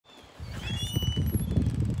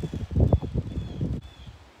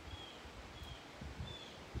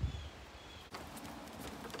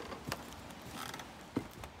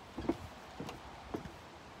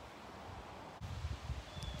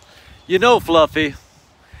You know, Fluffy,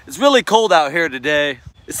 it's really cold out here today.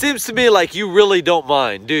 It seems to me like you really don't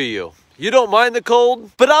mind, do you? You don't mind the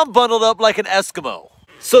cold? But I'm bundled up like an Eskimo.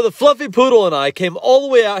 So the Fluffy Poodle and I came all the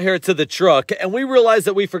way out here to the truck and we realized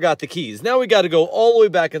that we forgot the keys. Now we got to go all the way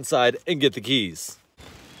back inside and get the keys.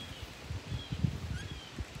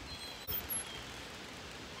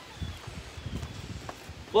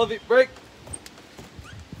 Fluffy, break.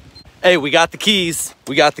 Hey, we got the keys.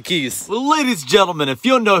 We got the keys. Well, ladies and gentlemen, if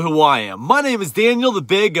you don't know who I am, my name is Daniel the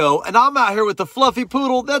Big O, and I'm out here with the Fluffy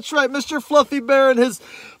Poodle. That's right, Mr. Fluffy Bear and his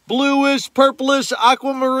bluish, purplish,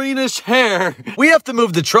 aquamarine-ish hair. We have to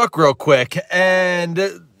move the truck real quick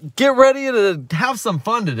and get ready to have some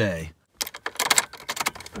fun today.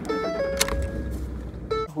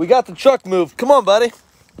 We got the truck moved. Come on, buddy.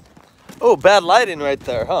 Oh, bad lighting right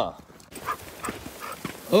there, huh?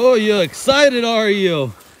 Oh, you excited, are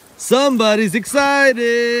you? Somebody's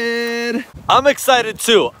excited. I'm excited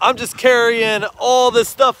too. I'm just carrying all this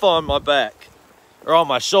stuff on my back or on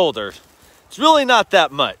my shoulder. It's really not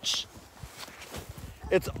that much.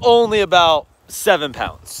 It's only about 7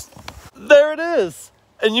 pounds. There it is.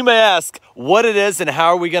 And you may ask what it is and how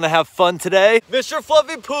are we gonna have fun today? Mr.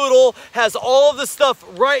 Fluffy Poodle has all of the stuff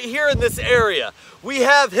right here in this area. We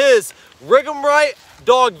have his Rig 'em Right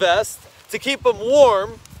dog vest to keep him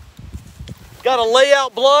warm. Got a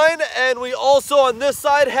layout blind, and we also on this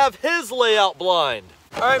side have his layout blind.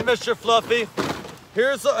 All right, Mr. Fluffy,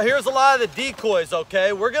 here's a lot of the decoys,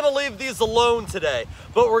 okay? We're gonna leave these alone today,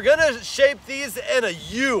 but we're gonna shape these in a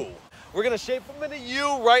U. We're gonna shape them in a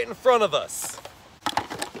U right in front of us.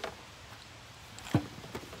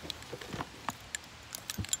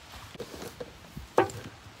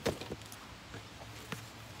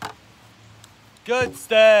 Good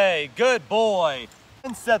stay, good boy.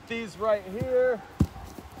 And set these right here.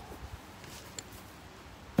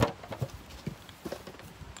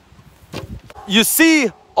 You see,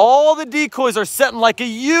 all the decoys are setting like a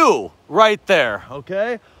U right there,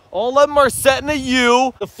 okay? All of them are set in a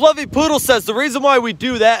U. The Fluffy Poodle says the reason why we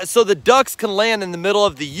do that is so the ducks can land in the middle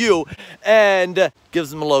of the U and gives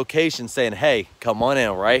them a location saying, hey, come on in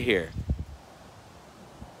right here.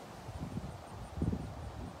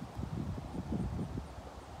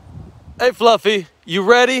 Hey Fluffy, you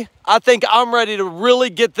ready? I think I'm ready to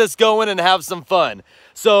really get this going and have some fun.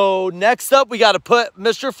 So next up, we got to put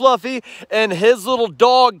Mr. Fluffy in his little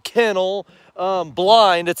dog kennel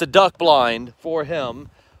blind. It's a duck blind for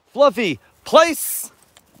him. Fluffy, place.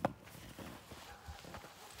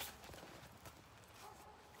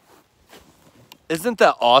 Isn't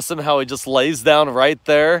that awesome how he just lays down right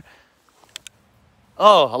there?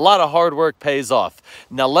 Oh, a lot of hard work pays off.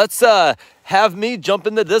 Now let's have me jump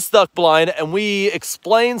into this duck blind and we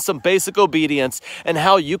explain some basic obedience and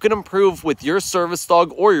how you can improve with your service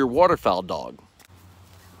dog or your waterfowl dog.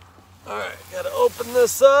 All right, gotta open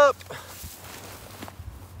this up.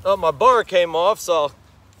 Oh, my bar came off, so I'll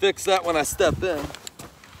fix that when I step in.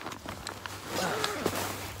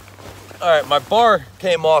 All right, my bar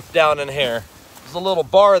came off down in here. There's a little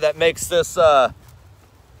bar that makes this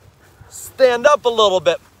stand up a little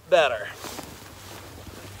bit better.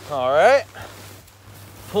 All right,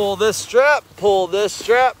 pull this strap, pull this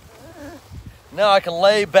strap. Now I can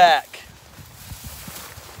lay back.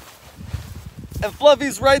 And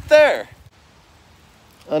Fluffy's right there.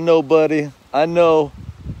 I know, buddy, I know.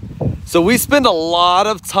 So we spend a lot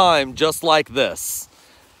of time just like this.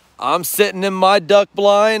 I'm sitting in my duck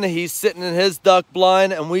blind, he's sitting in his duck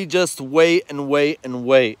blind, and we just wait and wait and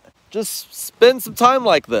wait. Just spend some time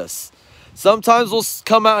like this. Sometimes we'll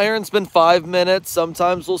come out here and spend 5 minutes.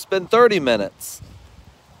 Sometimes we'll spend 30 minutes.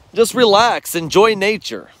 Just relax, enjoy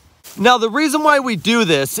nature. Now, the reason why we do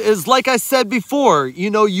this is, like I said before, you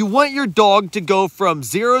know, you want your dog to go from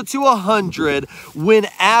 0 to 100 when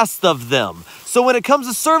asked of them. So when it comes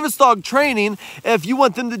to service dog training, if you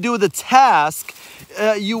want them to do the task,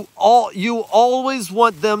 you always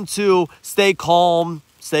want them to stay calm,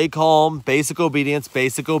 basic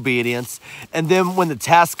obedience. And then when the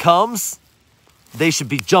task comes, they should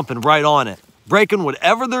be jumping right on it, breaking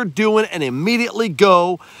whatever they're doing and immediately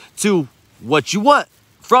go to what you want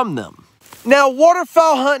from them. Now,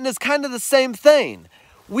 waterfowl hunting is kind of the same thing.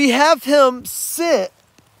 We have him sit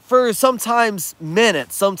for sometimes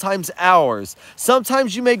minutes, sometimes hours.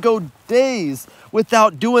 Sometimes you may go days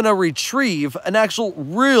without doing a retrieve, an actual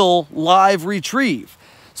real live retrieve.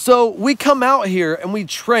 So we come out here and we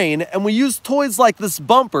train and we use toys like this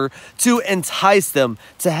bumper to entice them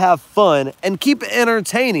to have fun and keep it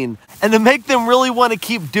entertaining and to make them really want to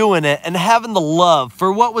keep doing it and having the love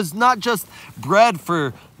for what was not just bred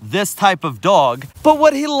for this type of dog, but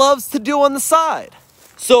what he loves to do on the side.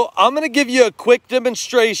 So I'm gonna give you a quick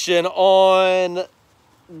demonstration on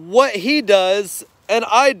what he does and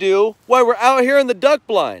I do while we're out here in the duck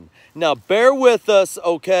blind. Now bear with us,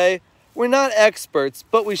 okay? We're not experts,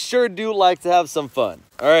 but we sure do like to have some fun,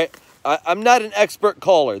 all right? I'm not an expert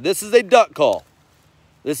caller. This is a duck call.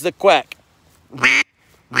 This is a quack.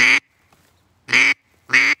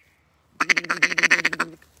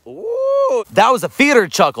 Ooh, that was a feeder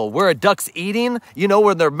chuckle where a duck's eating, you know,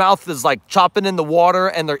 where their mouth is like chopping in the water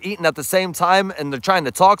and they're eating at the same time and they're trying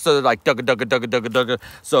to talk, so they're like dugga dugga dugga dugga dugga.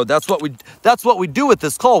 So that's what we do with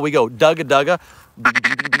this call. We go dugga dugga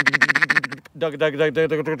dugga dugga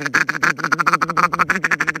dugga dugga.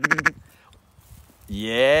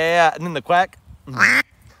 Yeah, and then the quack.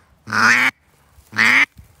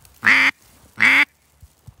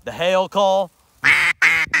 The hail call.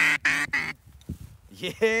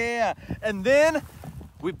 Yeah, and then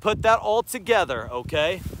we put that all together,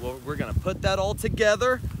 okay? Well, we're gonna put that all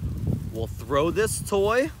together. We'll throw this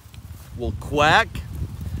toy, we'll quack,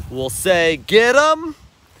 we'll say, get 'em.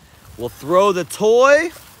 We'll throw the toy,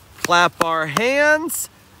 clap our hands,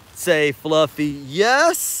 say, Fluffy,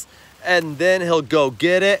 yes, and then he'll go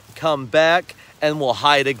get it, come back, and we'll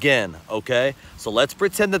hide again, okay? So let's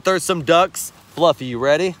pretend that there's some ducks. Fluffy, you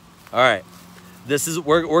ready? All right.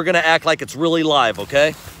 We're gonna act like it's really live,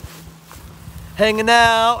 okay? Hanging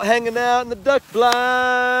out in the duck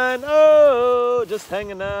blind. Oh, just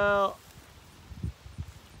hanging out.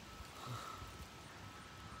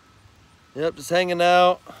 Yep, just hanging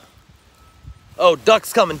out. Oh,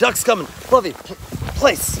 duck's coming. Fluffy,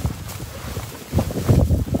 place.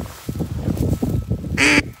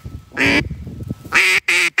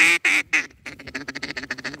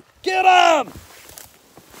 Get him!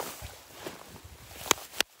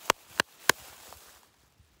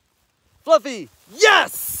 Fluffy,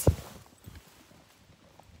 yes!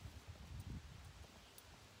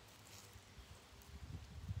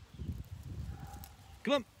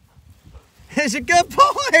 Come on. Here's your good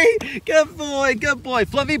boy. Good boy, good boy.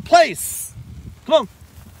 Fluffy, place. Come on.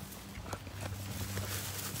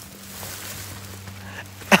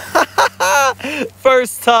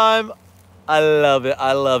 First time. I love it.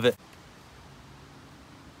 I love it.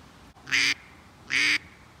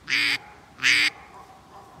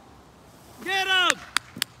 Get him!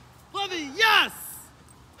 Fluffy, yes!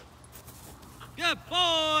 Good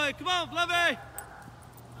boy. Come on, Fluffy.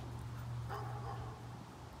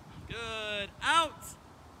 Good. Out.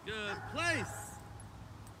 Good place.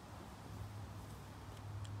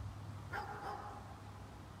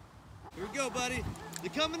 Here we go, buddy. They're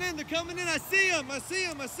coming in. They're coming in. I see them. I see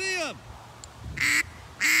them. I see them.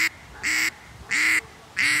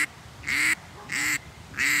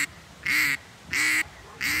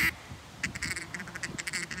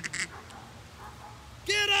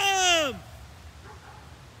 Get him!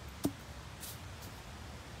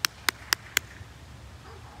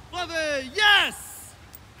 Fluffy, yes!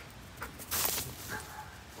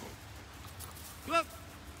 Come up.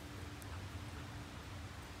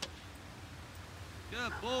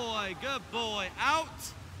 Good boy, good boy.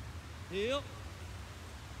 Out. Heel.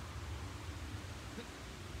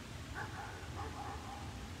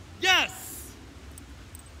 Yes!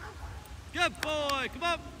 Good boy, come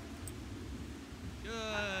up.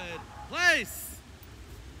 Good place.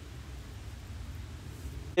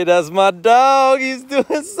 Hey, that's my dog. He's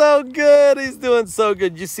doing so good. He's doing so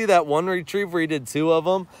good. You see that one retrieve where he did 2 of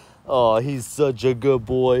them? Oh, he's such a good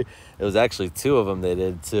boy. It was actually 2 of them they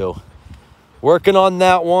did too. Working on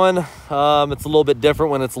that one. It's a little bit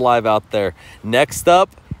different when it's live out there. Next up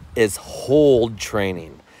is hold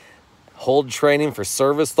training. Hold training for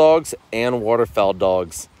service dogs and waterfowl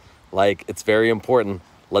dogs. Like, it's very important.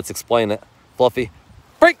 Let's explain it. Fluffy,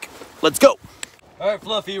 break. Let's go. All right,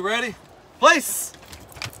 Fluffy, you ready? Place.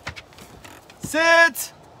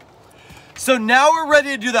 Sit. So now we're ready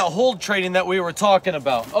to do that hold training that we were talking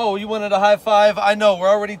about. Oh, you wanted a high five? I know, we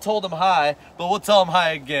already told him hi, but we'll tell him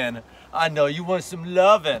hi again. I know, you want some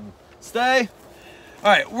loving. Stay.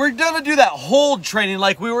 All right, we're gonna do that hold training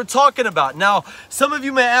like we were talking about. Now, some of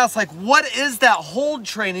you may ask, like, what is that hold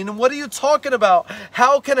training and what are you talking about?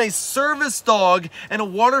 How can a service dog and a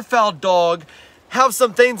waterfowl dog have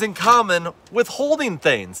some things in common with holding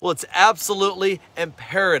things? Well, it's absolutely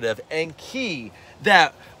imperative and key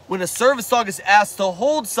that when a service dog is asked to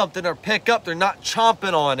hold something or pick up, they're not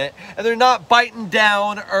chomping on it and they're not biting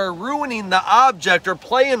down or ruining the object or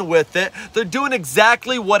playing with it. They're doing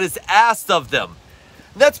exactly what is asked of them.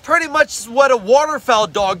 That's pretty much what a waterfowl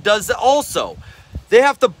dog does also. They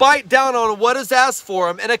have to bite down on what is asked for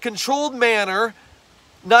them in a controlled manner,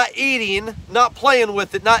 not eating, not playing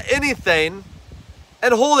with it, not anything,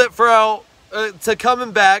 and hold it for to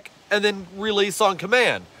coming back and then release on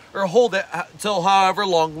command, or hold it till however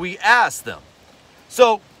long we ask them.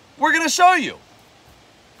 So we're gonna show you.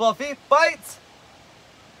 Fluffy, bite.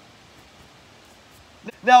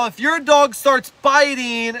 Now, if your dog starts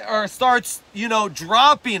biting or starts,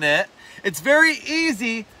 dropping it, it's very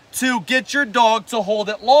easy to get your dog to hold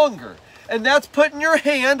it longer. And that's putting your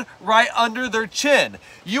hand right under their chin.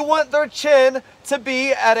 You want their chin to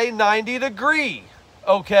be at a 90-degree,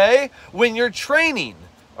 okay? When you're training,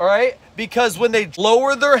 all right? Because when they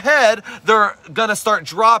lower their head, they're gonna start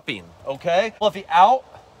dropping, okay? Fluffy, out.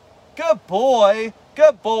 Good boy,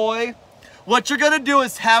 good boy. What you're gonna do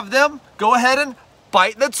is have them go ahead and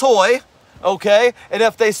bite the toy, okay? And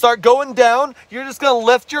if they start going down, you're just gonna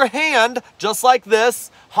lift your hand just like this,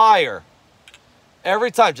 higher.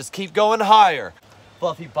 Every time, just keep going higher.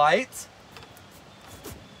 Fluffy, bite.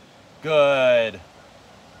 Good.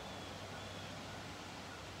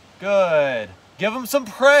 Good. Give them some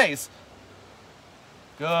praise.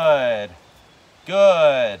 Good.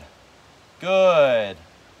 Good. Good.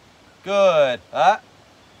 Good.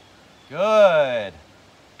 Good.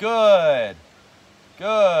 Good.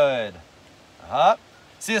 Good.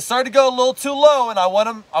 See, it started to go a little too low, and I want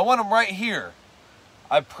him right here.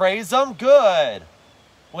 I praise him. Good.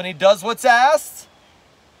 When he does what's asked.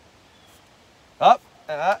 Up.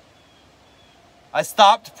 I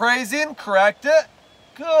stopped praising. Correct it.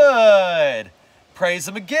 Good. Praise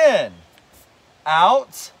him again.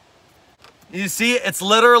 Out. You see, it's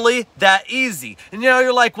literally that easy. And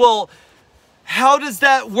you're like, well, how does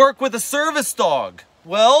that work with a service dog?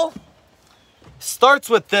 Well, starts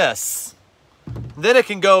with this. Then it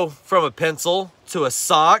can go from a pencil to a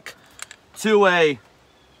sock to a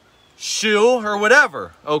shoe or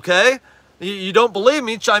whatever, okay? You don't believe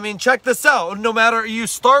me? I mean, check this out. No matter, you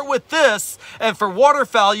start with this, and for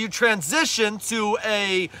waterfowl, you transition to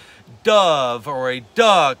a dove or a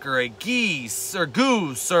duck or a geese or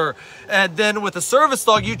goose, and then with a service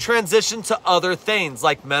dog, you transition to other things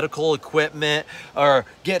like medical equipment or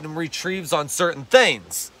getting retrieves on certain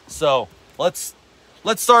things. So let's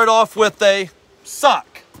start off with a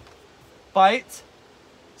sock. Bite,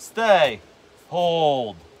 stay,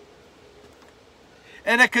 hold.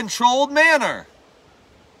 In a controlled manner.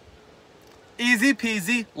 Easy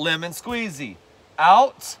peasy, lemon squeezy.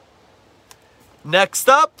 Out. Next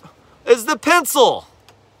up is the pencil.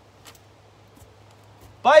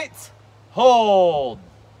 Bite, hold.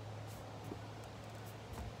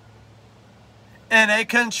 In a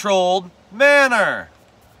controlled manner.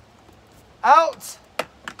 Out.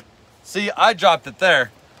 See, I dropped it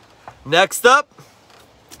there. Next up,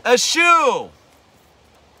 a shoe.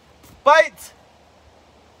 Bite.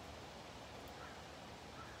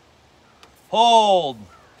 Hold.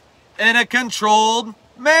 In a controlled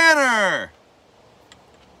manner.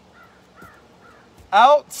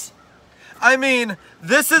 Out. I mean,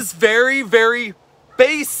 this is very, very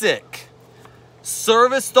basic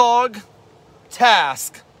service dog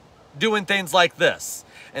task doing things like this.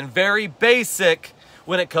 And very basic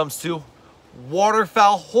when it comes to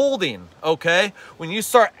waterfowl holding, okay? When you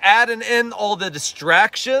start adding in all the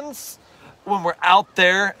distractions, when we're out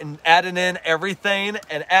there and adding in everything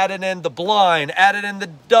and adding in the blind, adding in the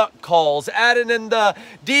duck calls, adding in the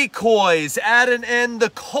decoys, adding in the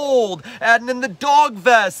cold, adding in the dog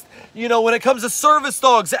vest. When it comes to service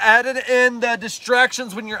dogs, adding in the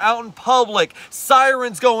distractions when you're out in public,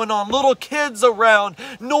 sirens going on, little kids around,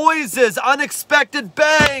 noises, unexpected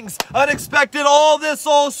bangs, unexpected all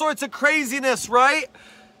sorts of craziness, right?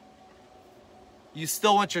 You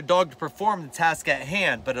still want your dog to perform the task at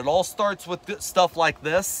hand, but it all starts with stuff like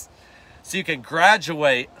this, so you can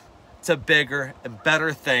graduate to bigger and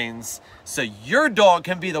better things, so your dog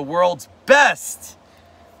can be the world's best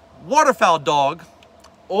waterfowl dog,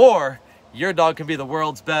 or your dog can be the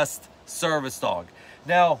world's best service dog.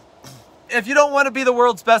 Now, if you don't want to be the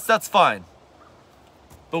world's best, that's fine,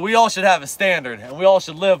 but we all should have a standard, and we all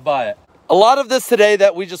should live by it. A lot of this today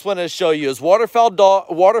that we just wanted to show you is waterfowl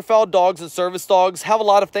dogs and service dogs have a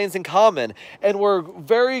lot of things in common. And we're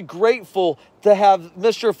very grateful to have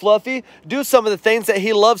Mr. Fluffy do some of the things that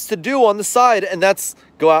he loves to do on the side. And that's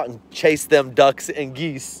go out and chase them ducks and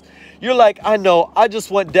geese. You're like, I know, I just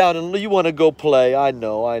went down and you want to go play. I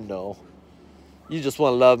know. You just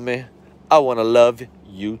want to love me. I want to love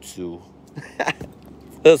you too.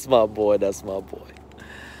 That's my boy, that's my boy.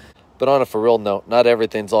 But on a for real note, not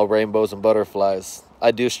everything's all rainbows and butterflies. I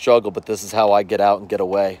do struggle, but this is how I get out and get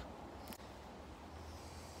away.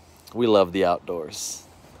 We love the outdoors.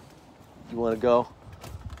 You want to go?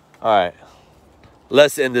 All right.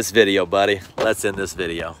 Let's end this video, buddy. Let's end this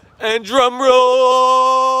video. And drum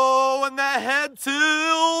roll when the head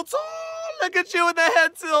tilts. Look at you with the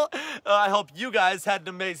head tilt. I hope you guys had an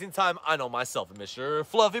amazing time. I know myself and Mr.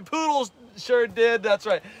 Fluffy Poodle sure did. That's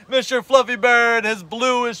right. Mr. Fluffy Bear and his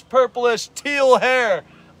bluish, purplish, teal hair.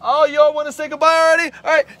 Oh, y'all want to say goodbye already?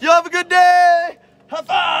 All right, y'all have a good day. High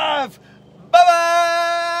five.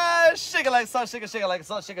 Bye-bye. Shake it like a salt, shake it like a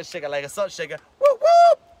salt, shake it like a salt, shake it. Whoop,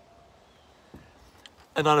 whoop.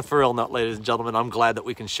 And on a for real note, ladies and gentlemen, I'm glad that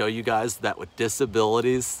we can show you guys that with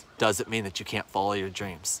disabilities doesn't mean that you can't follow your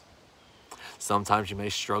dreams. Sometimes you may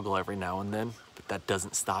struggle every now and then, but that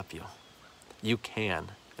doesn't stop you. You can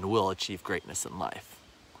and will achieve greatness in life.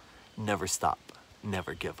 Never stop,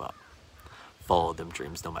 never give up. Follow them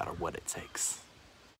dreams no matter what it takes.